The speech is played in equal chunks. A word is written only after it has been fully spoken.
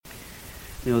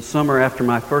Summer after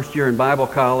my first year in Bible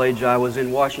college, I was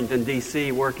in Washington,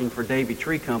 D.C. working for Davy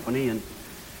Tree Company, and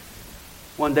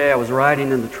one day I was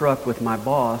riding in the truck with my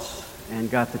boss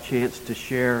and got the chance to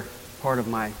share part of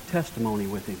my testimony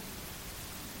with him.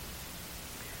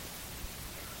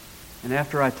 And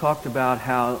after I talked about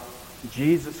how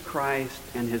Jesus Christ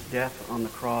and His death on the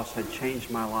cross had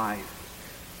changed my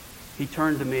life, he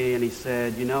turned to me and he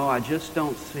said, I just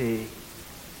don't see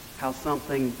how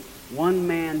something one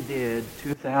man did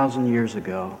 2,000 years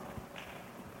ago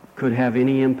could have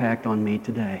any impact on me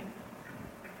today.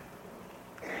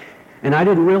 And I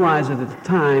didn't realize it at the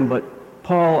time, but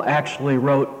Paul actually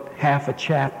wrote half a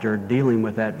chapter dealing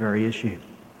with that very issue.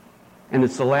 And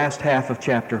it's the last half of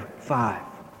chapter 5.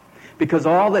 Because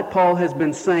all that Paul has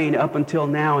been saying up until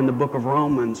now in the book of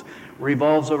Romans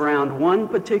revolves around one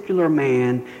particular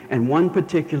man and one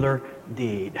particular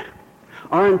deed.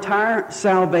 Our entire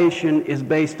salvation is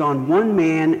based on one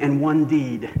man and one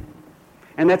deed.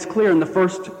 And that's clear in the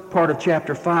first part of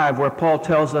chapter 5, where Paul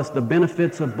tells us the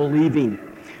benefits of believing.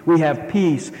 We have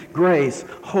peace, grace,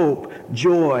 hope,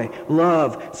 joy,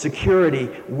 love, security,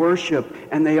 worship,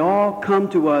 and they all come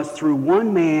to us through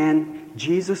one man,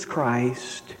 Jesus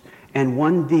Christ, and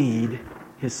one deed,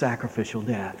 His sacrificial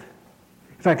death.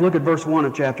 In fact, look at verse 1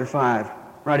 of chapter 5,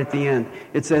 right at the end.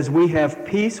 It says, we have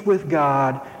peace with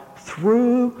God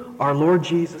through our Lord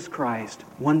Jesus Christ,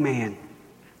 one man.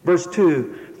 Verse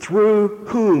 2, through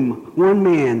whom, one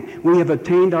man, we have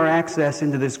obtained our access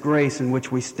into this grace in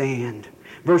which we stand.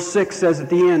 Verse 6 says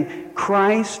at the end,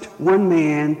 Christ, one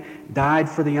man, died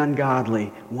for the ungodly,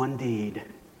 one deed.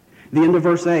 The end of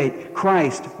verse 8,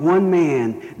 Christ, one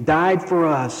man, died for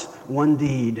us, one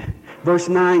deed. Verse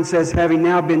 9 says, having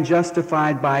now been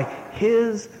justified by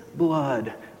His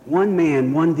blood, one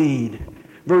man, one deed.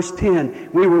 Verse 10,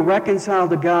 we were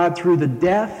reconciled to God through the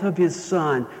death of His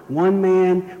Son, one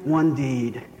man, one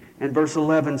deed. And verse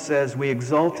 11 says, we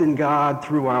exult in God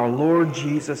through our Lord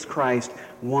Jesus Christ,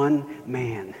 one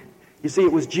man. You see,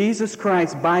 it was Jesus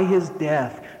Christ by His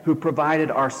death who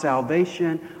provided our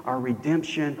salvation, our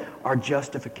redemption, our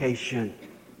justification.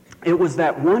 It was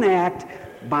that one act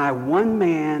by one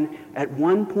man at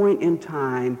one point in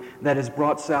time that has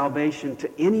brought salvation to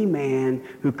any man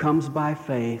who comes by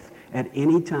faith at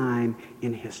any time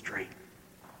in history.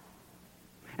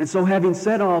 And so having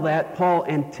said all that, Paul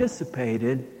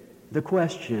anticipated the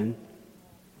question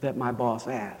that my boss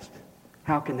asked.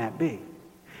 How can that be?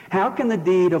 How can the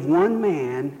deed of one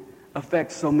man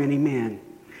affect so many men?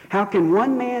 How can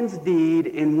one man's deed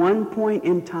in one point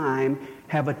in time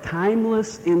have a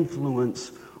timeless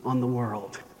influence on the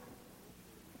world?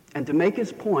 And to make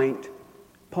his point,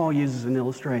 Paul uses an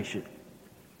illustration.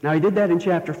 Now, he did that in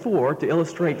chapter 4. To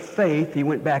illustrate faith, he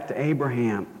went back to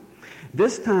Abraham.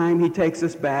 This time, he takes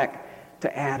us back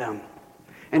to Adam.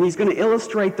 And he's going to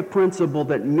illustrate the principle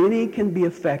that many can be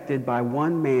affected by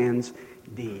one man's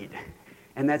deed.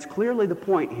 And that's clearly the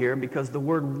point here, because the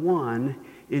word one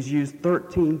is used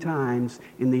 13 times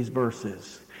in these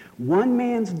verses. One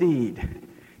man's deed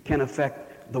can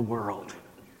affect the world.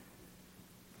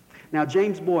 Now,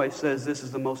 James Boyce says this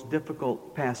is the most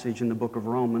difficult passage in the book of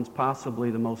Romans,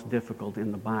 possibly the most difficult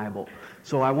in the Bible.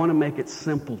 So I want to make it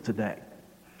simple today.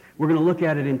 We're going to look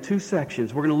at it in two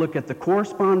sections. We're going to look at the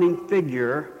corresponding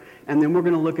figure, and then we're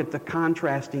going to look at the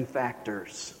contrasting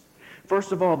factors.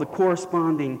 First of all, the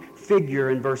corresponding figure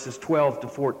in verses 12 to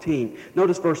 14.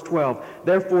 Notice verse 12.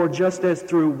 Therefore, just as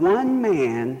through one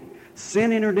man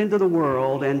sin entered into the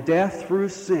world, and death through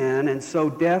sin, and so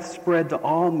death spread to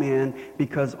all men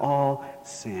because all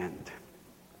sinned.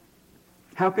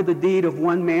 How could the deed of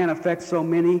one man affect so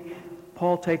many?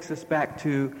 Paul takes us back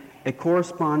to a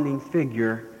corresponding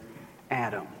figure,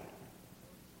 Adam.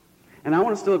 And I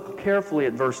want us to look carefully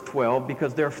at verse 12,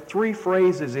 because there are three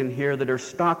phrases in here that are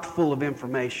stocked full of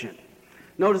information.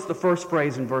 Notice the first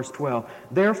phrase in verse 12.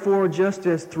 Therefore, just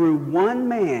as through one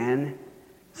man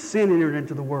sin entered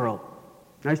into the world.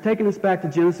 Now, he's taking us back to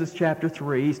Genesis chapter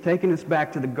 3. He's taking us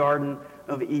back to the Garden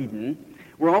of Eden.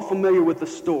 We're all familiar with the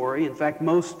story. In fact,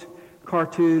 most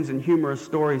cartoons and humorous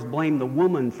stories blame the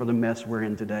woman for the mess we're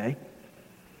in today.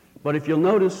 But if you'll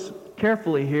notice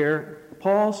carefully here,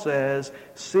 Paul says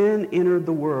sin entered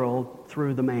the world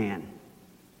through the man.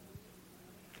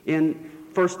 In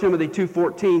 1 Timothy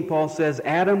 2:14, Paul says,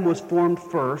 Adam was formed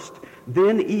first,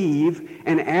 then Eve,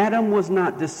 and Adam was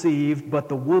not deceived, but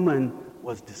the woman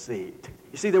was deceived.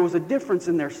 You see, there was a difference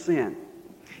in their sin.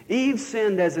 Eve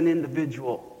sinned as an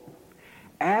individual.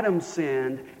 Adam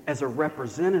sinned as a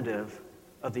representative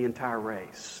of the entire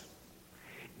race.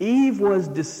 Eve was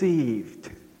deceived.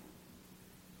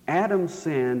 Adam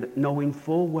sinned knowing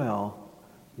full well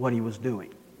what he was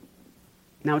doing.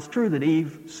 Now, it's true that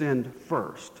Eve sinned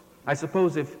first. I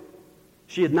suppose if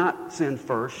she had not sinned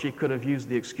first, she could have used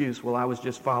the excuse, well, I was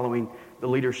just following the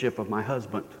leadership of my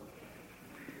husband.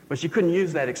 But she couldn't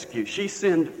use that excuse. She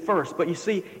sinned first. But you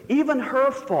see, even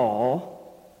her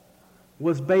fall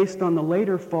was based on the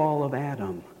later fall of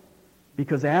Adam,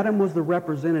 because Adam was the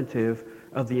representative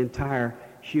of the entire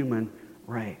human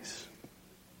race.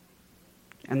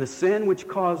 And the sin which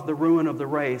caused the ruin of the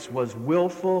race was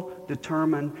willful,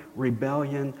 determined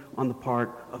rebellion on the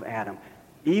part of Adam.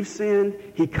 Eve sinned.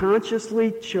 He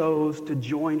consciously chose to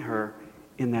join her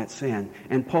in that sin.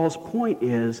 And Paul's point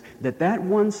is that that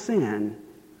one sin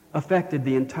affected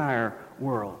the entire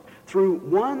world. Through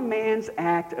one man's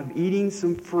act of eating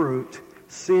some fruit,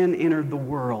 sin entered the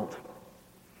world.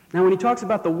 Now, when he talks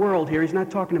about the world here, he's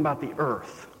not talking about the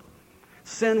earth.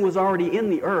 Sin was already in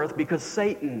the earth because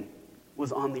Satan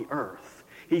was on the earth.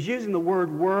 He's using the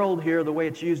word world here the way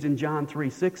it's used in John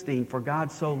 3:16, for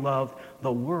God so loved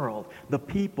the world, the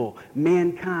people,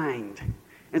 mankind.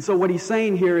 And so what he's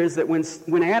saying here is that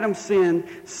when Adam sinned,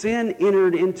 sin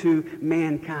entered into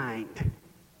mankind.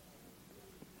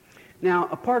 Now,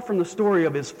 apart from the story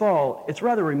of his fall, it's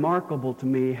rather remarkable to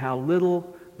me how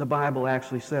little the Bible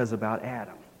actually says about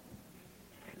Adam.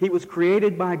 He was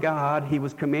created by God. He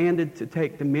was commanded to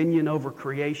take dominion over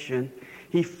creation.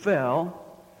 He fell.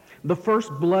 The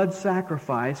first blood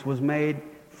sacrifice was made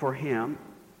for him.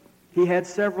 He had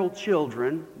several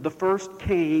children. The first,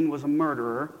 Cain, was a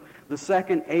murderer. The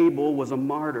second, Abel, was a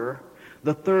martyr.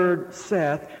 The third,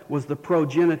 Seth, was the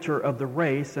progenitor of the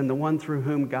race and the one through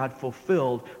whom God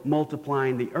fulfilled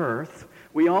multiplying the earth.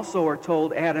 We also are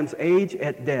told Adam's age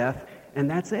at death, and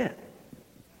that's it.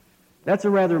 That's a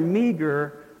rather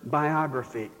meager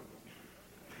biography.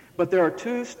 But there are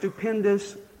two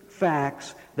stupendous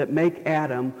facts that make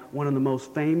Adam one of the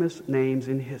most famous names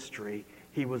in history.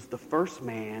 He was the first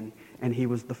man, and he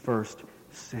was the first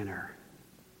sinner.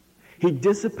 He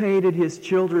dissipated his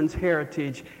children's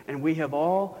heritage, and we have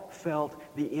all felt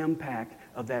the impact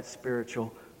of that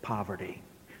spiritual poverty.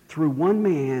 Through one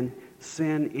man,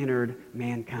 sin entered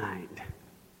mankind.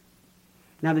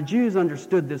 Now, the Jews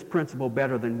understood this principle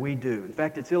better than we do. In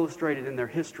fact, it's illustrated in their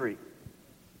history.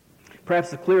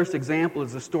 Perhaps the clearest example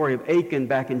is the story of Achan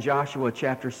back in Joshua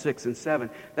chapter 6 and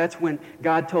 7. That's when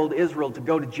God told Israel to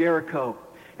go to Jericho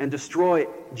and destroy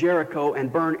Jericho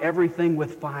and burn everything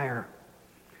with fire.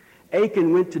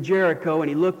 Achan went to Jericho and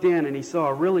he looked in and he saw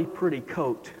a really pretty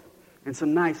coat and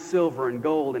some nice silver and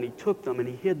gold, and he took them and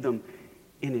he hid them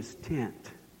in his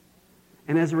tent.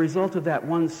 And as a result of that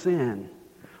one sin,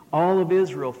 all of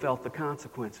Israel felt the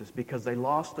consequences because they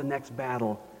lost the next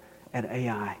battle at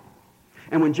Ai.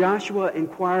 And when Joshua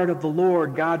inquired of the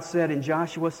Lord, God said in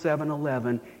Joshua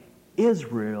 7:11,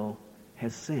 Israel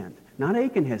has sinned. Not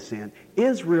Achan has sinned.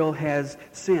 Israel has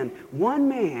sinned. One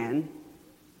man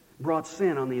brought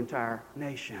sin on the entire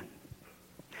nation.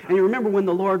 And you remember when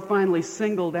the Lord finally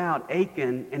singled out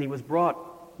Achan and he was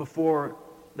brought before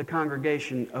the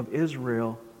congregation of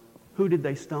Israel, who did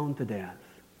they stone to death?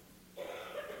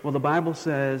 Well, the Bible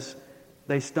says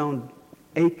they stoned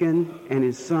Achan and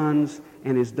his sons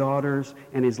and his daughters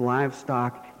and his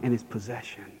livestock and his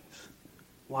possessions.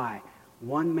 Why?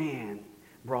 One man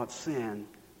brought sin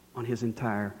on his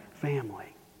entire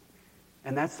family.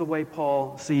 And that's the way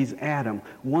Paul sees Adam.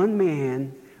 One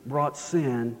man brought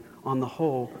sin on the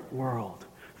whole world.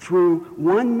 Through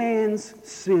one man's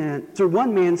sin,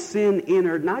 sin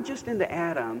entered not just into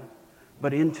Adam,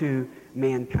 but into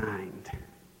mankind.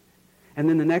 And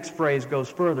then the next phrase goes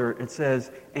further. It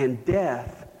says, and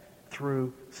death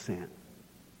through sin.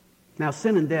 Now,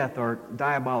 sin and death are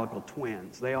diabolical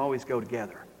twins. They always go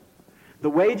together. The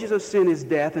wages of sin is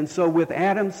death, and so with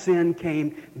Adam's sin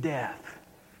came death.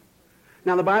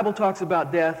 Now, the Bible talks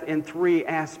about death in three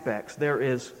aspects. There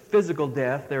is physical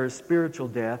death, there is spiritual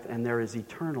death, and there is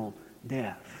eternal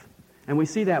death. And we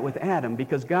see that with Adam,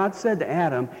 because God said to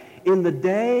Adam, in the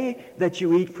day that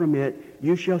you eat from it,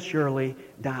 you shall surely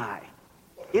die.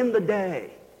 In the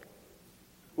day.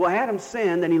 Well, Adam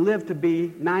sinned, and he lived to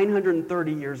be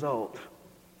 930 years old.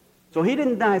 So he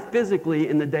didn't die physically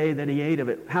in the day that he ate of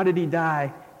it. How did he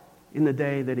die in the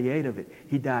day that he ate of it?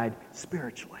 He died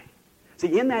spiritually.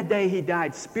 See, in that day he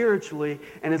died spiritually,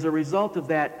 and as a result of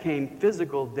that came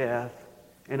physical death,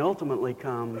 and ultimately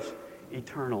comes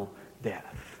eternal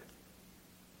death.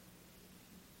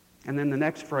 And then the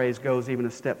next phrase goes even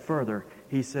a step further.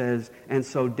 He says, and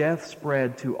so death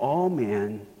spread to all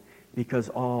men because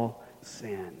all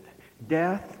sinned.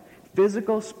 Death,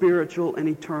 physical, spiritual, and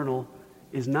eternal,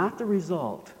 is not the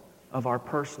result of our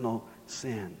personal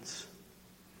sins.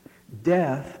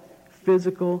 Death,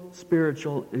 physical,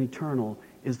 spiritual, and eternal,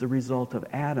 is the result of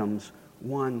Adam's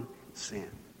one sin.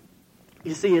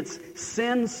 You see, it's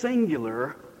sin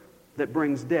singular that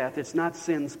brings death. It's not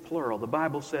sins plural. The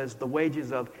Bible says the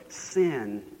wages of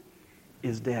sin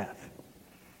is death.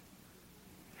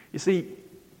 You see,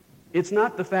 it's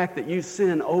not the fact that you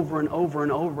sin over and over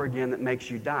and over again that makes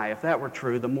you die. If that were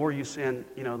true, the more you sin,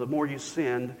 the more you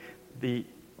sinned, the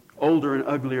older and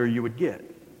uglier you would get.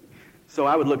 So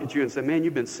I would look at you and say, man,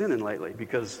 you've been sinning lately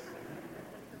because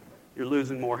you're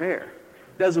losing more hair.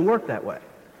 It doesn't work that way.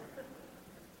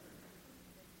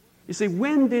 You see,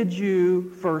 when did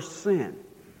you first sin?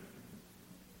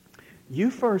 You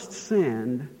first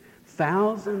sinned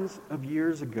thousands of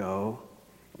years ago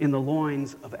in the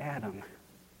loins of Adam.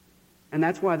 And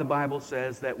that's why the Bible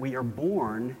says that we are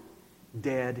born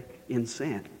dead in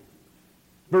sin.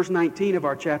 Verse 19 of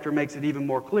our chapter makes it even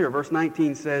more clear. Verse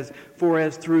 19 says, "For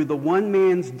as through the one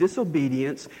man's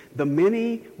disobedience, the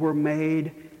many were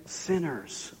made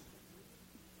sinners."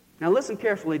 Now listen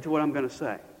carefully to what I'm going to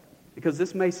say, because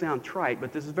this may sound trite,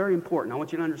 but this is very important. I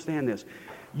want you to understand this.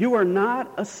 You are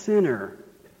not a sinner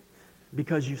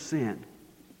because you sin.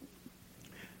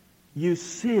 You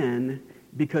sin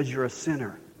because you're a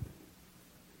sinner.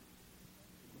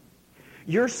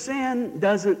 Your sin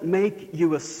doesn't make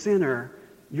you a sinner.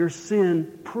 Your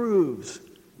sin proves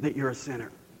that you're a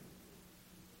sinner.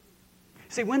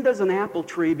 See, when does an apple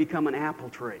tree become an apple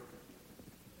tree?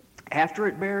 After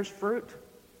it bears fruit?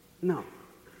 No.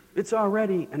 It's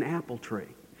already an apple tree.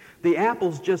 The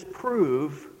apples just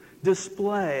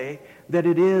display that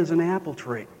it is an apple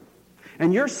tree.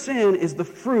 And your sin is the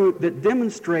fruit that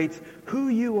demonstrates who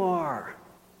you are.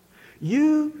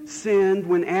 You sinned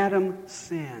when Adam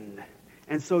sinned.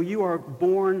 And so you are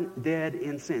born dead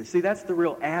in sin. See, that's the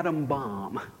real Adam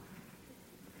bomb.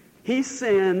 He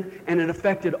sinned and it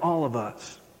affected all of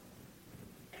us.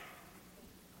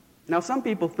 Now, some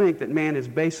people think that man is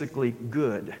basically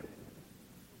good.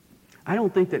 I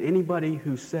don't think that anybody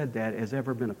who said that has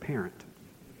ever been a parent.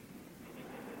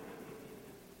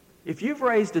 If you've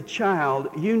raised a child,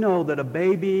 you know that a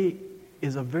baby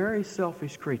is a very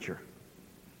selfish creature.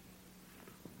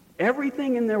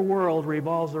 Everything in their world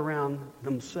revolves around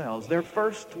themselves. Their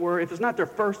first word, if it's not their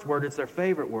first word, it's their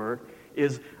favorite word,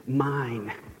 is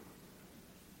mine.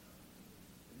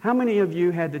 How many of you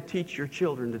had to teach your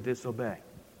children to disobey?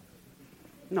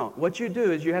 No. What you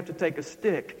do is you have to take a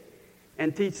stick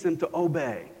and teach them to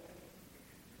obey.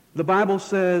 The Bible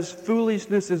says,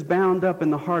 foolishness is bound up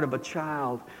in the heart of a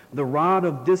child. The rod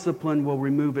of discipline will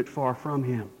remove it far from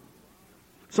him.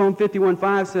 Psalm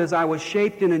 51:5 says, I was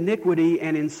shaped in iniquity,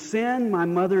 and in sin my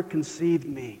mother conceived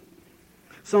me.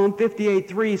 Psalm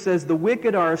 58:3 says, the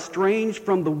wicked are estranged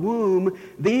from the womb.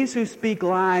 These who speak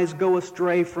lies go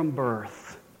astray from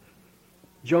birth.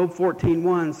 Job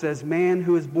 14:1 says, man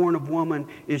who is born of woman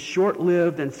is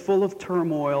short-lived and full of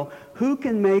turmoil. Who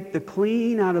can make the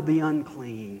clean out of the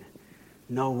unclean?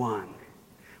 No one.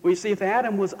 Well, you see, if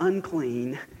Adam was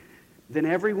unclean, then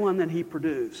everyone that he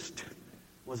produced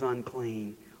was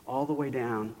unclean, all the way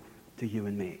down to you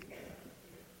and me.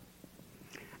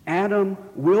 Adam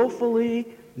willfully,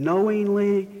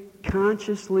 knowingly,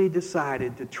 consciously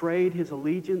decided to trade his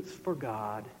allegiance for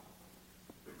God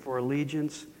for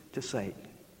allegiance to Satan.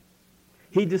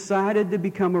 He decided to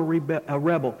become a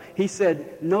rebel. He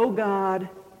said, no God,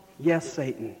 yes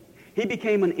Satan. He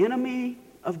became an enemy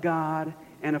of God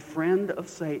and a friend of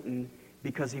Satan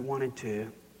because he wanted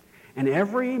to. And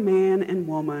every man and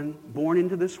woman born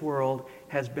into this world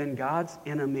has been God's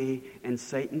enemy and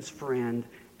Satan's friend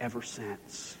ever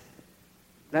since.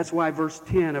 That's why verse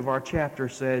 10 of our chapter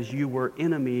says, you were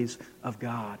enemies of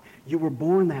God. You were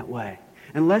born that way.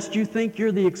 Unless you think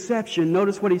you're the exception,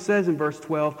 notice what he says in verse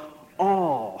 12,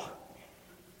 all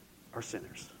are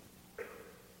sinners.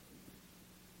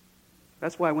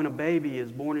 That's why when a baby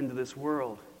is born into this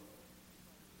world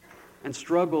and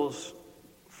struggles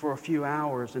for a few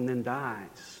hours and then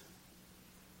dies,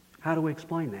 how do we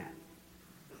explain that?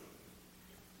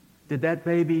 Did that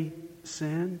baby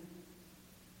sin?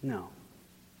 No.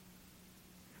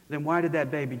 Then why did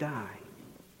that baby die?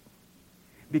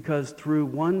 Because through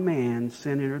one man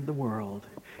sin entered the world,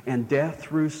 and death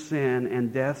through sin,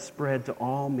 and death spread to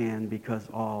all men because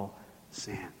all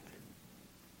sinned.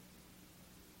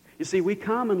 You see, we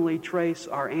commonly trace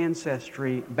our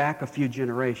ancestry back a few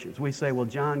generations. We say, well,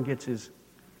 John gets his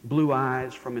blue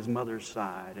eyes from his mother's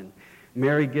side, and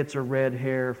Mary gets her red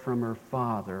hair from her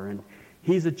father, and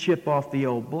he's a chip off the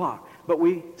old block. But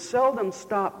we seldom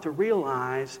stop to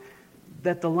realize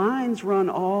that the lines run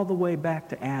all the way back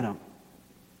to Adam.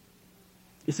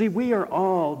 You see, we are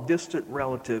all distant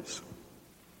relatives.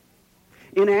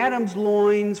 In Adam's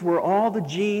loins were all the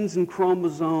genes and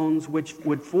chromosomes which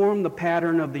would form the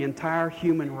pattern of the entire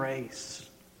human race.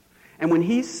 And when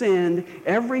he sinned,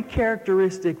 every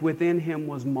characteristic within him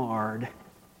was marred.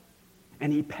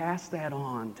 And he passed that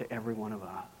on to every one of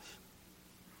us.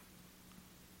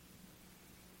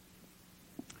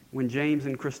 When James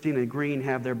and Christina Green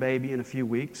have their baby in a few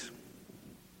weeks,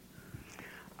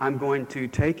 I'm going to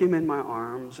take him in my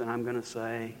arms and I'm going to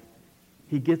say,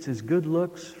 he gets his good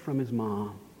looks from his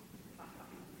mom.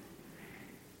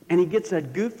 And he gets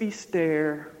that goofy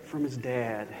stare from his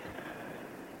dad.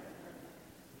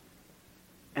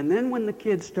 And then when the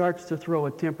kid starts to throw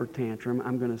a temper tantrum,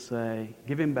 I'm going to say,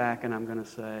 give him back, and I'm going to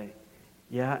say,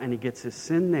 yeah, and he gets his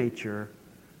sin nature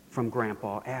from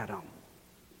Grandpa Adam.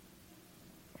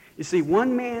 You see,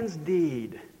 one man's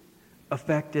deed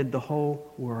affected the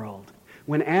whole world.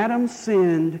 When Adam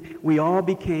sinned, we all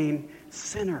became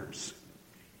sinners.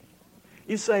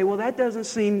 You say, well, that doesn't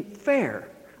seem fair.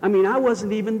 I mean, I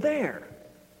wasn't even there.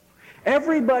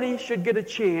 Everybody should get a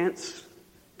chance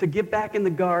to get back in the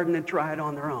garden and try it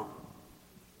on their own.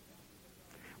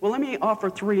 Well, let me offer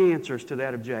 3 answers to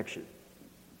that objection.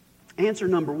 Answer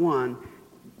number 1,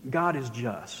 God is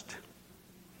just.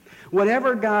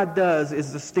 Whatever God does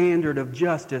is the standard of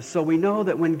justice, so we know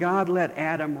that when God let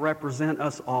Adam represent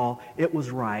us all, it was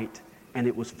right and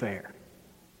it was fair.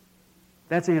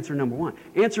 That's answer number 1.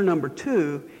 Answer number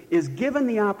 2 is, given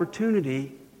the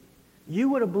opportunity, you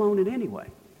would have blown it anyway.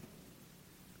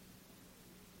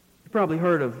 You probably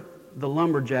heard of the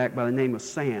lumberjack by the name of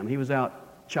Sam. He was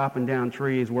out chopping down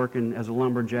trees, working as a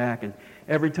lumberjack, and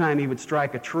every time he would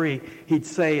strike a tree, he'd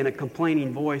say in a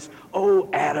complaining voice, "Oh,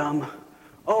 Adam,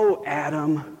 oh,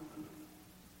 Adam."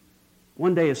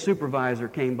 One day his supervisor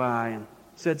came by and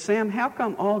said, "Sam, how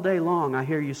come all day long I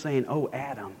hear you saying, 'Oh,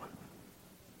 Adam'?"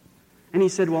 And he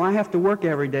said, "Well, I have to work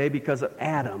every day because of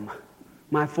Adam,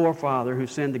 my forefather who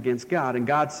sinned against God. And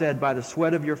God said, 'By the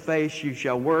sweat of your face you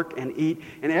shall work and eat.'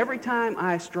 And every time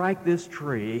I strike this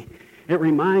tree, it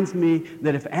reminds me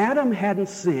that if Adam hadn't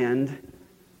sinned,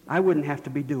 I wouldn't have to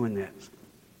be doing this."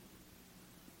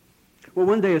 Well,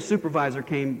 one day a supervisor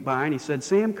came by and he said,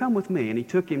 "Sam, come with me." And he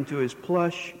took him to his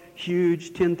plush,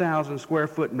 huge, 10,000 square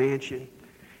foot mansion.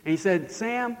 And he said,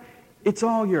 "Sam, it's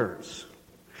all yours.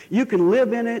 You can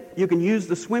live in it. You can use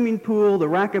the swimming pool, the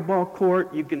racquetball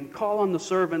court. You can call on the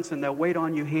servants and they'll wait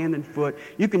on you hand and foot.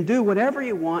 You can do whatever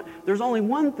you want. There's only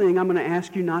one thing I'm going to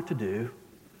ask you not to do,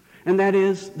 and that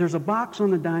is there's a box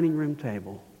on the dining room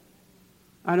table.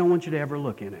 I don't want you to ever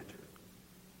look in it."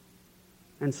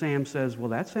 And Sam says, "Well,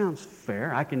 that sounds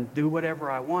fair. I can do whatever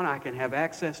I want. I can have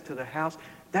access to the house.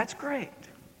 That's great."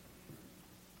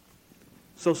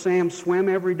 So Sam swam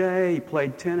every day. He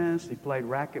played tennis. He played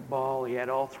racquetball. He had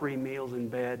all 3 meals in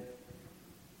bed.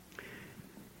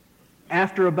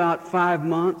 After about 5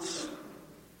 months,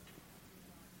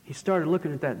 he started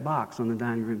looking at that box on the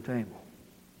dining room table.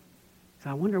 He said,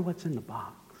 "I wonder what's in the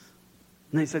box."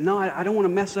 And they said, "No, I don't want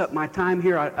to mess up my time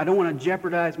here. I don't want to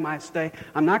jeopardize my stay.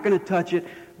 I'm not going to touch it."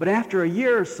 But after a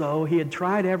year or so, he had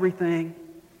tried everything.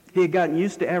 He had gotten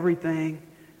used to everything.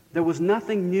 There was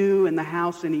nothing new in the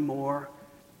house anymore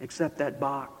except that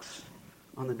box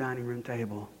on the dining room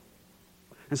table.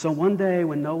 And so one day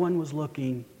when no one was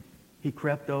looking, he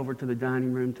crept over to the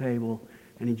dining room table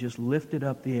and he just lifted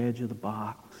up the edge of the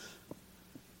box,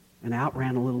 and out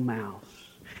ran a little mouse.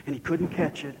 And he couldn't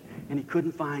catch it and he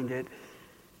couldn't find it.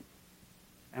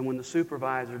 And when the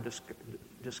supervisor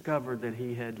discovered that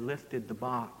he had lifted the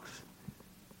box,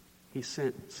 he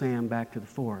sent Sam back to the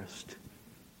forest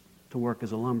to work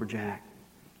as a lumberjack.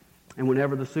 And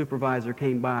whenever the supervisor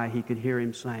came by, he could hear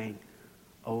him saying,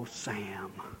 "Oh,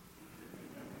 Sam.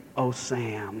 Oh,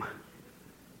 Sam."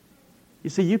 You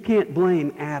see, you can't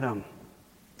blame Adam,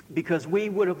 because we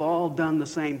would have all done the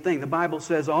same thing. The Bible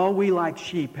says, "All we like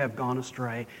sheep have gone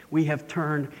astray. We have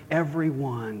turned every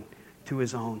one to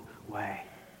his own way."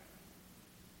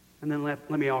 And then let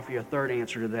me offer you a third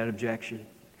answer to that objection.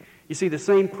 You see, the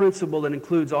same principle that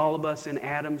includes all of us in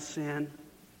Adam's sin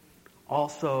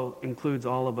also includes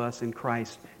all of us in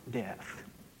Christ's death.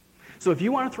 So if you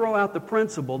want to throw out the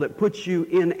principle that puts you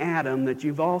in Adam, that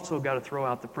you've also got to throw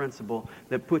out the principle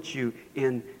that puts you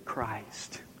in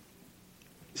Christ.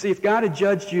 See, if God had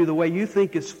judged you the way you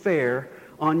think is fair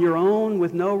on your own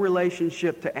with no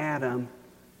relationship to Adam,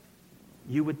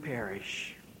 you would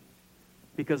perish.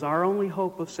 Because our only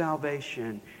hope of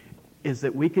salvation is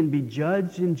that we can be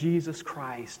judged in Jesus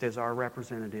Christ as our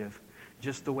representative,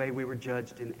 just the way we were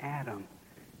judged in Adam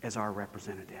as our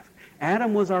representative.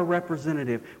 Adam was our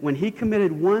representative. When he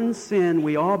committed one sin,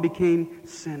 we all became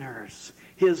sinners.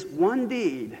 His one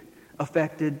deed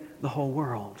affected the whole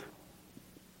world.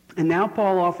 And now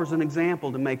Paul offers an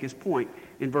example to make his point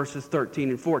in verses 13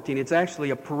 and 14. It's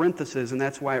actually a parenthesis, and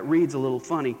that's why it reads a little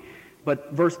funny.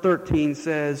 But verse 13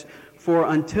 says, "For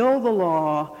until the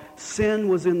law, sin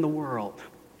was in the world."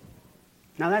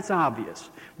 Now that's obvious.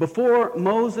 Before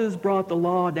Moses brought the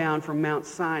law down from Mount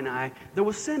Sinai, there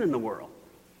was sin in the world.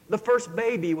 The first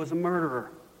baby was a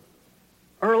murderer.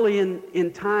 Early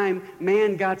in time,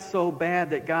 man got so bad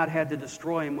that God had to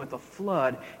destroy him with a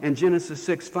flood. And Genesis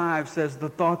 6:5 says the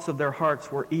thoughts of their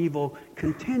hearts were evil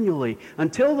continually.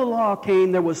 Until the law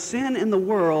came, there was sin in the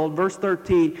world. Verse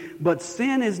 13, "But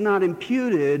sin is not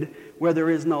imputed where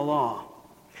there is no law."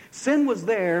 Sin was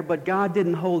there, but God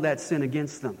didn't hold that sin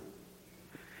against them.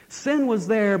 Sin was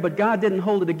there, but God didn't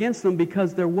hold it against them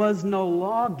because there was no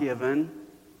law given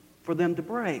for them to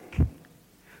break.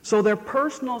 So their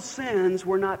personal sins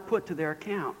were not put to their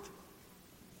account.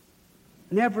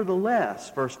 Nevertheless,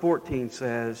 verse 14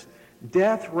 says,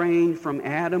 "Death reigned from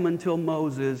Adam until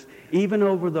Moses, even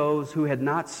over those who had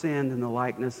not sinned in the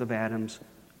likeness of Adam's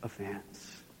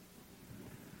offense."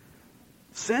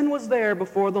 Sin was there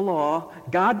before the law.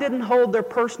 God didn't hold their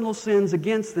personal sins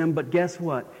against them, but guess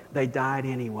what? They died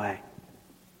anyway.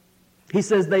 He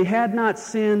says they had not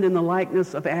sinned in the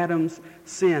likeness of Adam's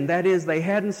sin. That is, they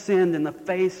hadn't sinned in the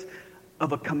face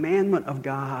of a commandment of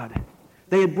God.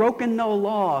 They had broken no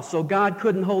law, so God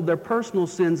couldn't hold their personal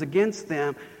sins against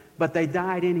them, but they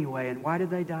died anyway. And why did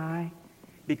they die?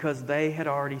 Because they had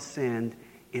already sinned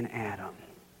in Adam.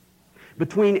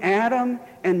 Between Adam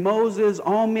and Moses,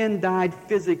 all men died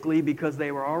physically because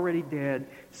they were already dead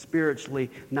spiritually,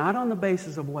 not on the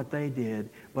basis of what they did,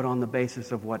 but on the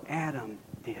basis of what Adam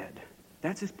did.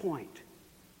 That's his point.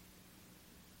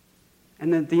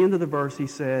 And then at the end of the verse he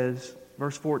says,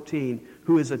 verse 14,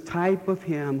 "Who is a type of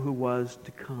him who was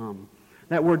to come."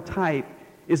 That word type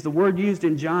is the word used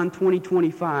in John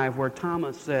 20:25 where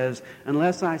Thomas says,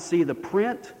 "Unless I see the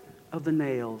print of the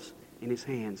nails in his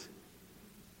hands."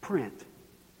 Print.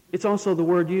 It's also the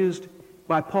word used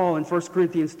by Paul in 1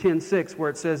 Corinthians 10:6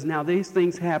 where it says, "Now these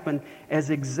things happen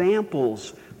as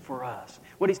examples for us."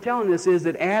 What he's telling us is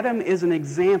that Adam is an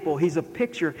example. He's a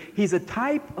picture. He's a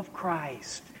type of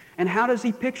Christ. And how does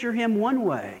he picture him? One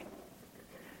way.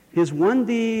 His one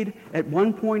deed at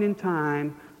one point in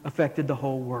time affected the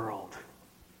whole world.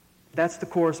 That's the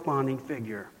corresponding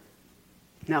figure.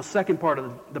 Now, second part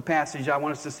of the passage, I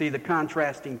want us to see the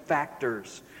contrasting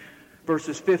factors.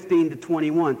 Verses 15 to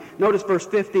 21. Notice verse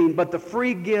 15, "But the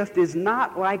free gift is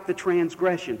not like the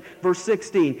transgression." Verse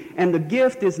 16, "And the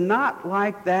gift is not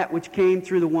like that which came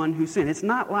through the one who sinned." It's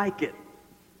not like it.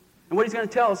 And what he's going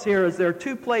to tell us here is there are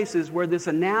two places where this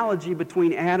analogy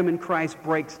between Adam and Christ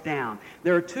breaks down.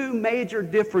 There are two major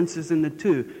differences in the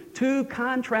two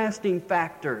contrasting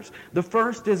factors. The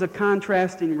first is a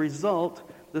contrasting result.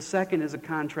 The second is a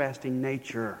contrasting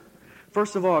nature.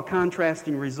 First of all, a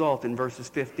contrasting result in verses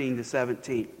 15 to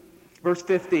 17. Verse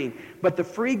 15, "But the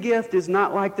free gift is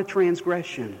not like the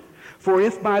transgression. For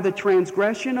if by the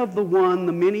transgression of the one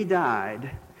the many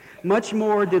died, much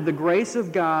more did the grace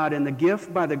of God and the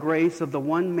gift by the grace of the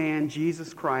one man,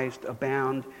 Jesus Christ,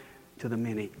 abound to the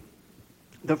many."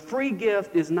 The free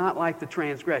gift is not like the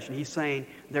transgression. He's saying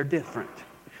they're different.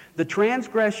 The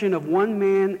transgression of one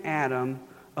man, Adam,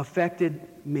 affected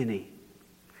many.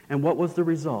 And what was the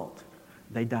result?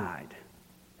 They died.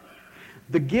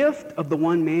 The gift of the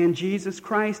one man, Jesus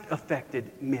Christ, affected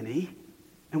many.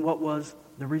 And what was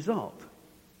the result?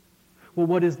 Well,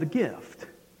 what is the gift?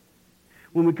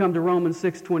 When we come to Romans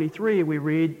 6:23, we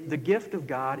read, "The gift of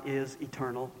God is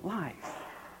eternal life."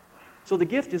 So the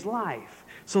gift is life.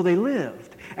 So they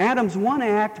lived. Adam's one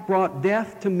act brought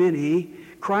death to many.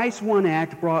 Christ's one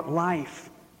act brought life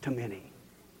to many.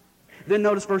 Then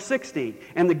notice verse 16.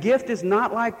 "And the gift is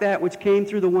not like that which came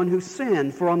through the one who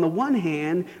sinned. For on the one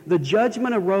hand, the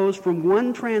judgment arose from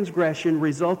one transgression,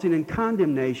 resulting in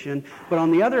condemnation. But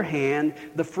on the other hand,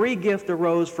 the free gift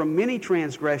arose from many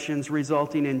transgressions,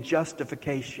 resulting in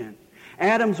justification."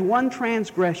 Adam's one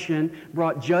transgression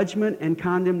brought judgment and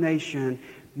condemnation.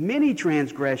 Many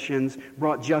transgressions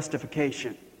brought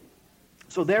justification.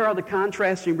 So there are the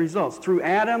contrasting results. Through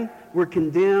Adam, we're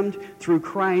condemned. Through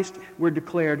Christ, we're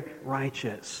declared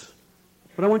righteous.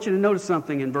 But I want you to notice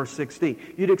something in verse 16.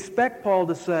 You'd expect Paul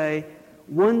to say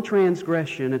one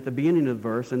transgression at the beginning of the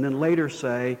verse and then later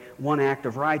say one act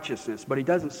of righteousness. But he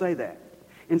doesn't say that.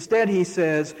 Instead, he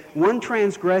says one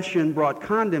transgression brought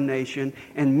condemnation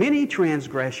and many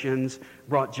transgressions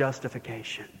brought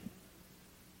justification.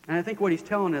 And I think what he's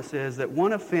telling us is that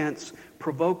one offense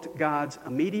provoked God's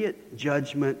immediate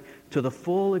judgment to the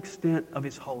full extent of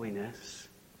his holiness.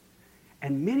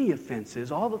 And many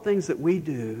offenses, all the things that we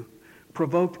do,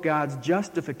 provoked God's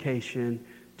justification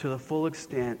to the full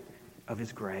extent of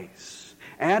His grace.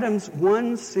 Adam's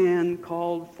one sin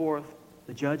called forth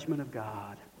the judgment of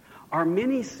God. Our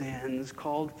many sins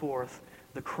called forth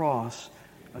the cross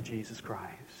of Jesus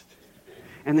Christ.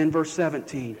 And then verse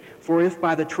 17, for if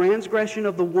by the transgression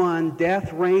of the one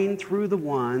death reigned through the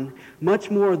one,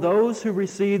 much more those who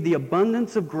receive the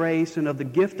abundance of grace and of the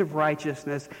gift of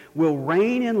righteousness will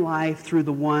reign in life through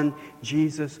the one,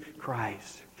 Jesus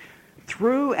Christ.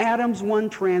 Through Adam's one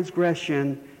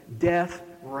transgression, death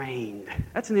reigned.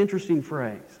 That's an interesting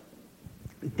phrase.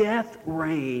 Death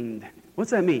reigned. What's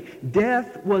that mean?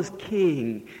 Death was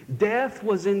king. Death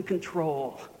was in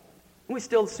control. We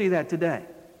still see that today.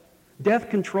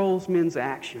 Death controls men's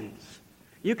actions.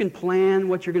 You can plan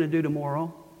what you're going to do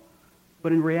tomorrow,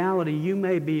 but in reality, you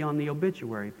may be on the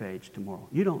obituary page tomorrow.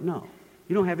 You don't know.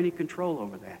 You don't have any control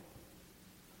over that.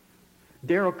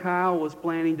 Darryl Kyle was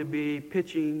planning to be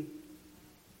pitching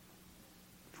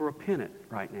for a pennant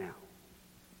right now.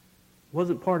 It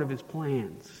wasn't part of his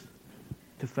plans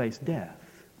to face death.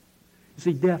 You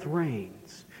see, death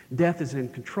reigns. Death is in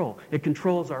control. It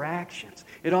controls our actions.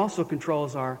 It also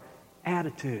controls our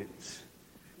attitudes.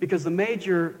 Because the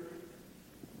major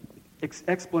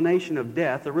explanation of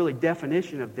death, the really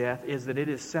definition of death, is that it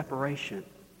is separation.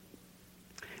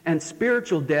 And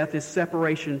spiritual death is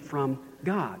separation from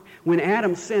God. When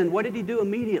Adam sinned, what did he do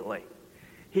immediately?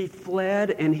 He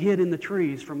fled and hid in the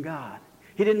trees from God.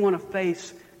 He didn't want to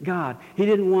face God. He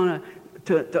didn't want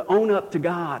to own up to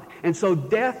God. And so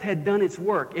death had done its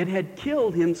work. It had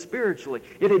killed him spiritually.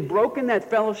 It had broken that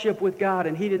fellowship with God,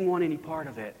 and he didn't want any part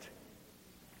of it.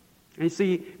 And you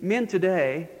see, men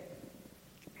today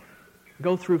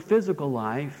go through physical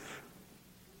life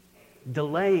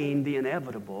delaying the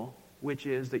inevitable, which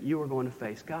is that you are going to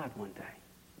face God one day.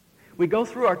 We go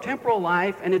through our temporal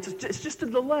life, and it's just a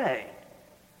delay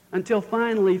until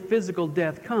finally physical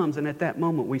death comes, and at that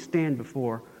moment we stand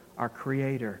before our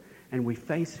Creator and we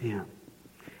face Him.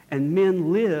 And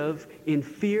men live in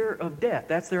fear of death.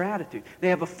 That's their attitude. They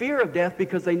have a fear of death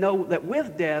because they know that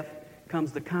with death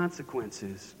comes the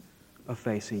consequences of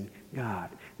facing God.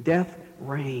 Death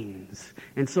reigns.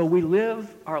 And so we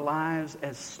live our lives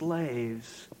as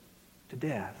slaves to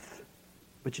death.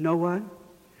 But you know what?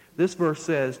 This verse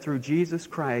says, through Jesus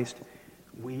Christ,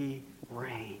 we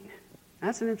reign.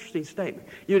 That's an interesting statement.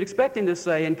 You'd expect him to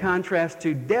say, in contrast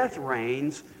to death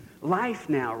reigns, life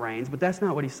now reigns, but that's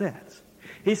not what he says.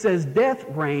 He says, death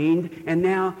reigned, and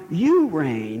now you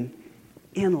reign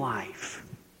in life.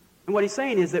 And what he's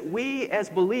saying is that we as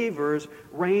believers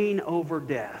reign over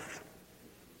death.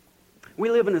 We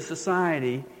live in a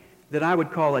society that I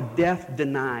would call a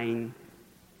death-denying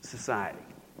society.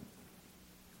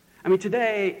 I mean,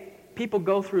 today, people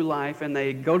go through life and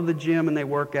they go to the gym and they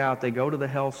work out, they go to the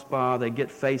health spa, they get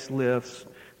facelifts,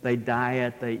 they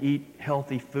diet, they eat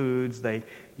healthy foods, they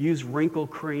use wrinkle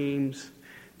creams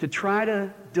to try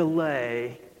to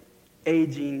delay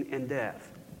aging and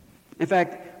death. In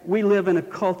fact, we live in a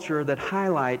culture that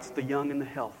highlights the young and the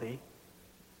healthy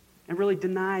and really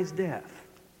denies death.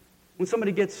 When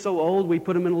somebody gets so old, we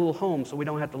put them in a little home so we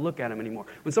don't have to look at them anymore.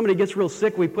 When somebody gets real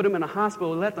sick, we put them in a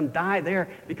hospital and let them die there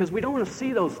because we don't want to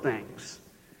see those things.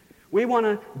 We want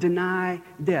to deny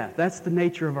death. That's the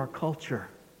nature of our culture.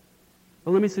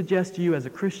 But let me suggest to you as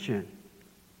a Christian,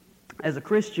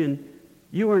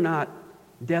 you are not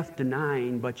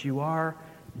death-denying, but you are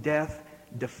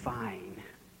death-defying.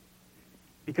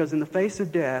 Because in the face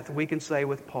of death, we can say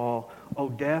with Paul, "O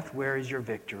death, where is your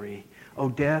victory? O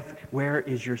death, where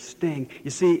is your sting?" You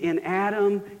see, in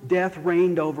Adam, death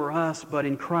reigned over us, but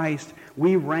in Christ,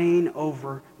 we reign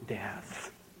over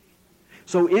death.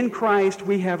 So in Christ,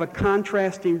 we have a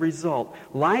contrasting result.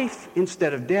 Life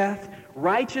instead of death,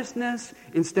 righteousness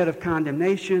instead of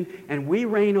condemnation, and we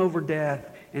reign over death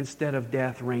instead of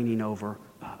death reigning over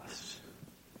us.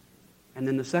 And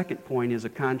then the second point is a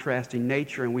contrasting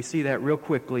nature, and we see that real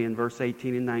quickly in verse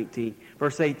 18 and 19.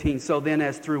 Verse 18, so then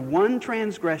as through one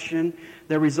transgression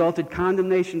there resulted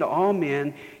condemnation to all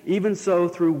men, even so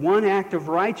through one act of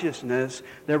righteousness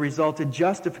there resulted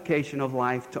justification of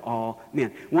life to all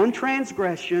men. One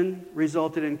transgression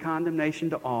resulted in condemnation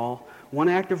to all. One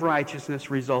act of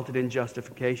righteousness resulted in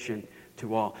justification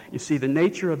to all. You see, the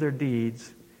nature of their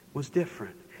deeds was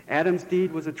different. Adam's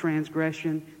deed was a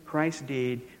transgression. Christ's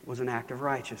deed was an act of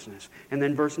righteousness. And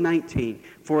then verse 19,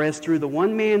 for as through the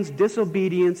one man's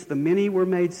disobedience the many were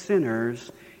made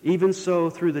sinners, even so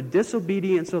through the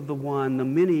disobedience of the one the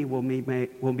many will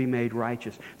be made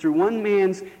righteous. Through one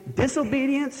man's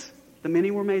disobedience the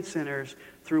many were made sinners.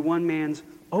 Through one man's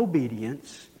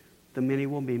obedience the many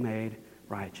will be made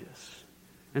righteous.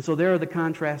 And so there are the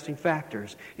contrasting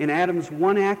factors. In Adam's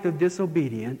one act of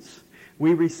disobedience,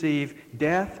 we receive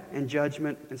death and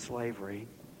judgment and slavery.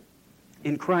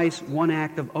 In Christ's one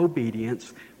act of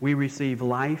obedience, we receive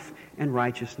life and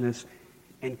righteousness,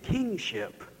 and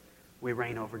kingship, we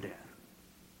reign over death.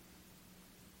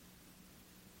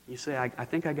 You say, I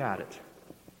think I got it,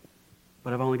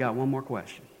 but I've only got one more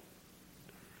question.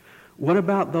 What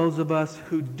about those of us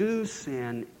who do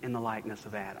sin in the likeness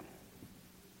of Adam?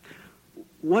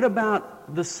 What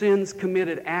about the sins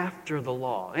committed after the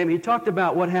law? I mean, he talked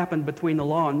about what happened between the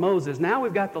law and Moses. Now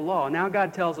we've got the law. Now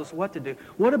God tells us what to do.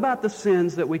 What about the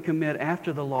sins that we commit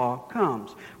after the law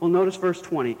comes? Well, notice verse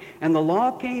 20. And the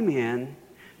law came in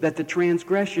that the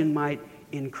transgression might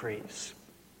increase.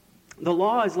 The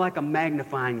law is like a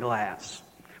magnifying glass.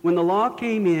 When the law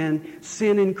came in,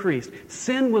 sin increased.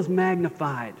 Sin was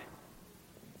magnified.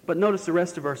 But notice the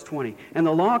rest of verse 20. And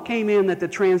the law came in that the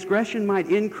transgression might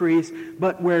increase,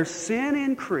 but where sin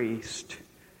increased,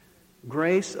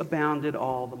 grace abounded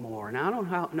all the more. Now, I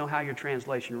don't know how your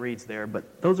translation reads there,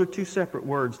 but those are two separate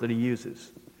words that he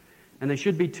uses. And they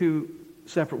should be two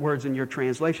separate words in your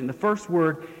translation. The first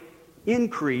word,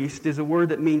 increased, is a word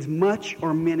that means much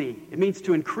or many. It means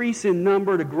to increase in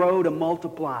number, to grow, to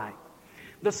multiply.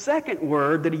 The second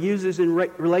word that he uses in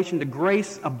relation to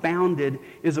grace abounded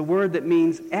is a word that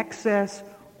means excess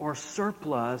or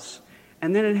surplus,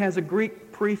 and then it has a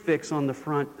Greek prefix on the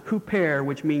front, huper,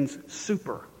 which means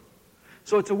super.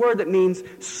 So it's a word that means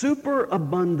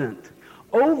superabundant,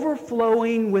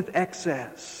 overflowing with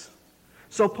excess.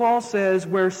 So Paul says,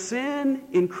 where sin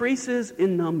increases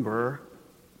in number,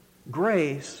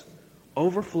 grace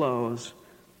overflows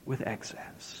with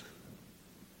excess.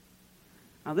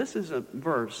 Now, this is a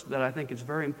verse that I think is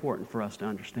very important for us to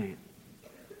understand,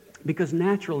 because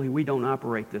naturally we don't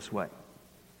operate this way.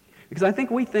 Because I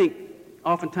think we think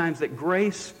oftentimes that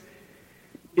grace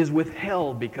is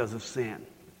withheld because of sin.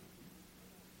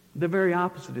 The very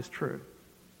opposite is true.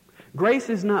 Grace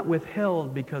is not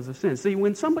withheld because of sin. See,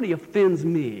 when somebody offends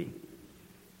me,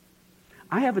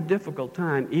 I have a difficult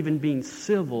time even being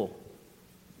civil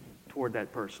toward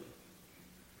that person.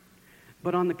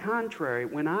 But on the contrary,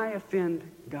 when I offend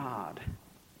God,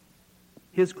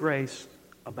 His grace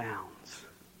abounds.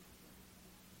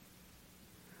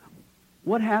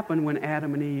 What happened when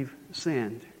Adam and Eve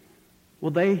sinned? Well,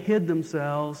 they hid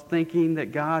themselves thinking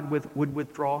that God would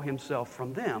withdraw Himself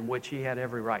from them, which He had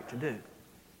every right to do.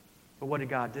 But what did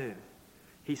God do?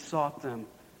 He sought them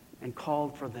and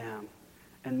called for them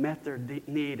and met their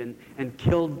need and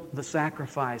killed the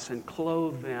sacrifice and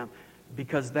clothed them,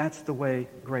 because that's the way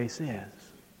grace is.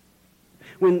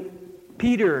 When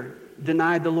Peter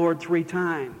denied the Lord 3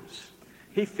 times,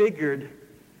 he figured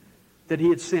that he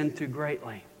had sinned too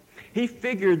greatly. He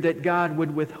figured that God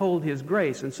would withhold His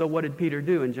grace. And so what did Peter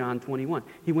do in John 21?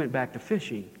 He went back to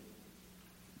fishing.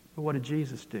 But what did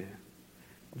Jesus do?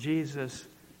 Jesus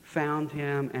found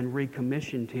him and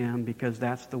recommissioned him, because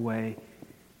that's the way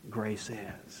grace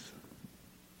is.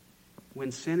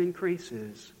 When sin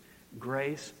increases,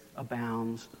 grace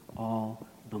abounds all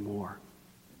the more.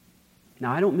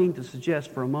 Now, I don't mean to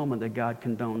suggest for a moment that God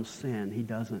condones sin. He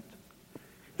doesn't.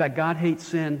 In fact, God hates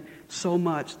sin so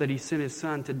much that He sent His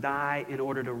Son to die in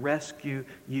order to rescue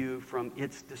you from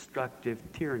its destructive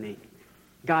tyranny.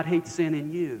 God hates sin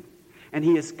in you, and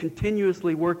He is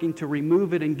continuously working to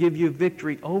remove it and give you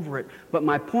victory over it. But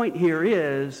my point here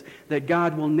is that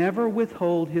God will never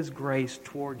withhold His grace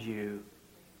toward you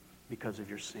because of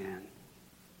your sin.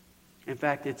 In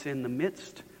fact, it's in the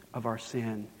midst of our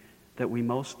sin that we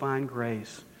most find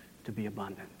grace to be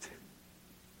abundant.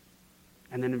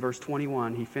 And then in verse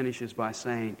 21, he finishes by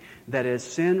saying that as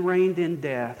sin reigned in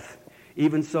death,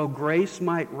 even so grace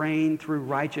might reign through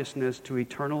righteousness to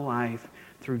eternal life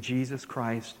through Jesus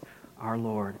Christ our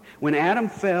Lord. When Adam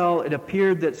fell, it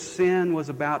appeared that sin was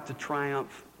about to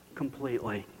triumph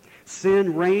completely.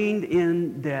 Sin reigned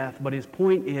in death, but his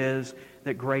point is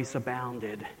that grace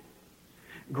abounded.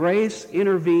 Grace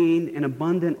intervened in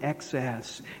abundant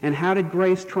excess. And how did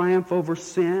grace triumph over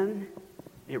sin?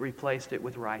 It replaced it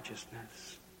with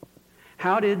righteousness.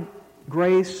 How did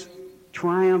grace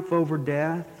triumph over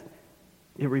death?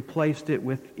 It replaced it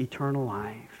with eternal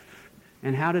life.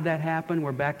 And how did that happen?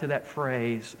 We're back to that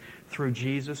phrase, through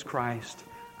Jesus Christ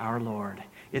our Lord.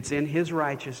 It's in His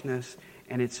righteousness,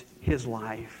 and it's His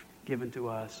life given to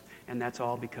us, and that's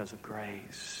all because of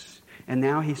grace. And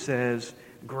now he says,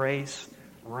 grace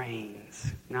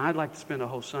reigns. Now, I'd like to spend a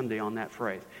whole Sunday on that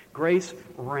phrase. Grace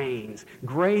reigns.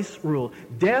 Grace ruled.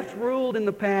 Death ruled in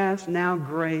the past. Now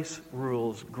grace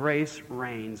rules. Grace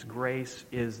reigns. Grace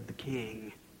is the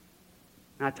King.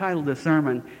 And I titled this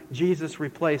sermon, Jesus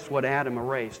Replaced What Adam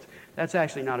Erased. That's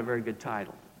actually not a very good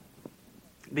title.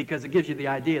 because it gives you the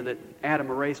idea that Adam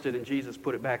erased it and Jesus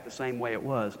put it back the same way it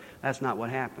was. That's not what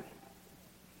happened.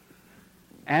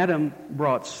 Adam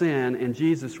brought sin, and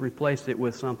Jesus replaced it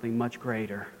with something much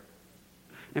greater.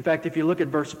 In fact, if you look at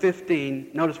verse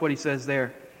 15, notice what he says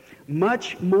there.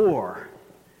 Much more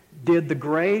did the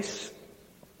grace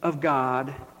of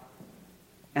God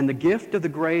and the gift of the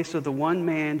grace of the one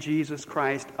man, Jesus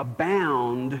Christ,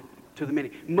 abound to the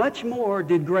many. Much more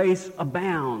did grace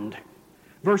abound.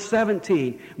 Verse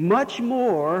 17, much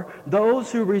more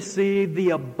those who receive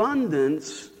the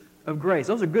abundance of grace.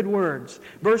 Those are good words.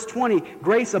 Verse 20,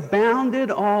 grace abounded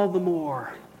all the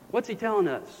more. What's he telling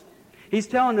us? He's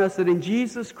telling us that in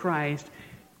Jesus Christ,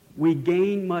 we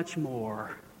gain much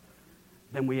more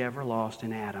than we ever lost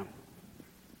in Adam.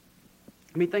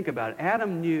 I mean, think about it.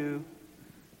 Adam knew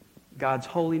God's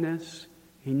holiness.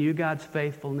 He knew God's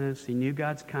faithfulness. He knew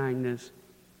God's kindness.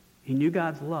 He knew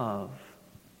God's love.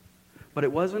 But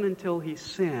it wasn't until he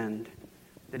sinned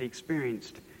that he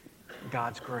experienced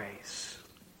God's grace.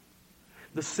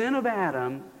 The sin of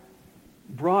Adam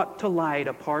brought to light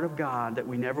a part of God that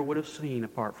we never would have seen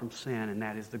apart from sin, and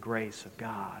that is the grace of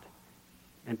God.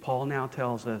 And Paul now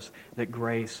tells us that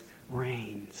grace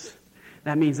reigns.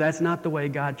 That means that's not the way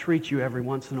God treats you every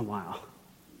once in a while.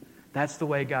 That's the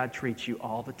way God treats you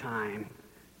all the time.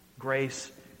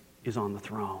 Grace is on the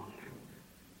throne.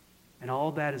 And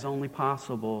all that is only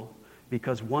possible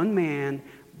because one man,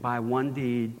 by one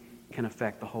deed, can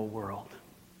affect the whole world.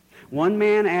 One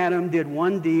man, Adam, did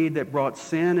one deed that brought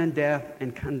sin and death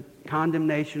and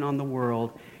condemnation on the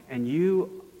world, and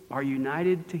you are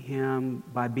united to him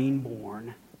by being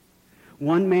born.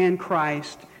 One man,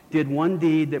 Christ, did one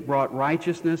deed that brought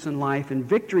righteousness and life and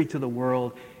victory to the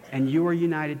world, and you are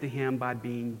united to him by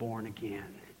being born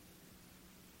again.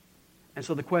 And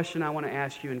so the question I want to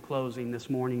ask you in closing this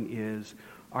morning is,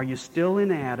 are you still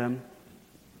in Adam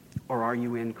or are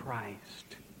you in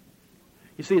Christ?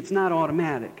 You see, it's not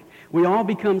automatic. We all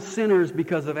become sinners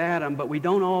because of Adam, but we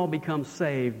don't all become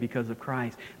saved because of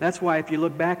Christ. That's why if you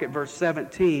look back at verse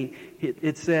 17,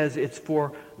 it says it's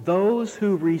for those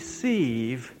who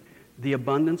receive the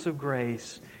abundance of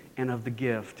grace and of the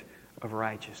gift of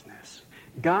righteousness.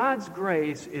 God's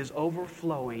grace is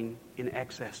overflowing in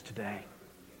excess today,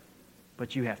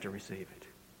 but you have to receive it.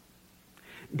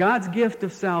 God's gift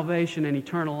of salvation and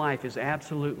eternal life is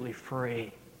absolutely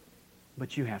free,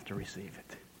 but you have to receive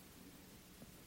it.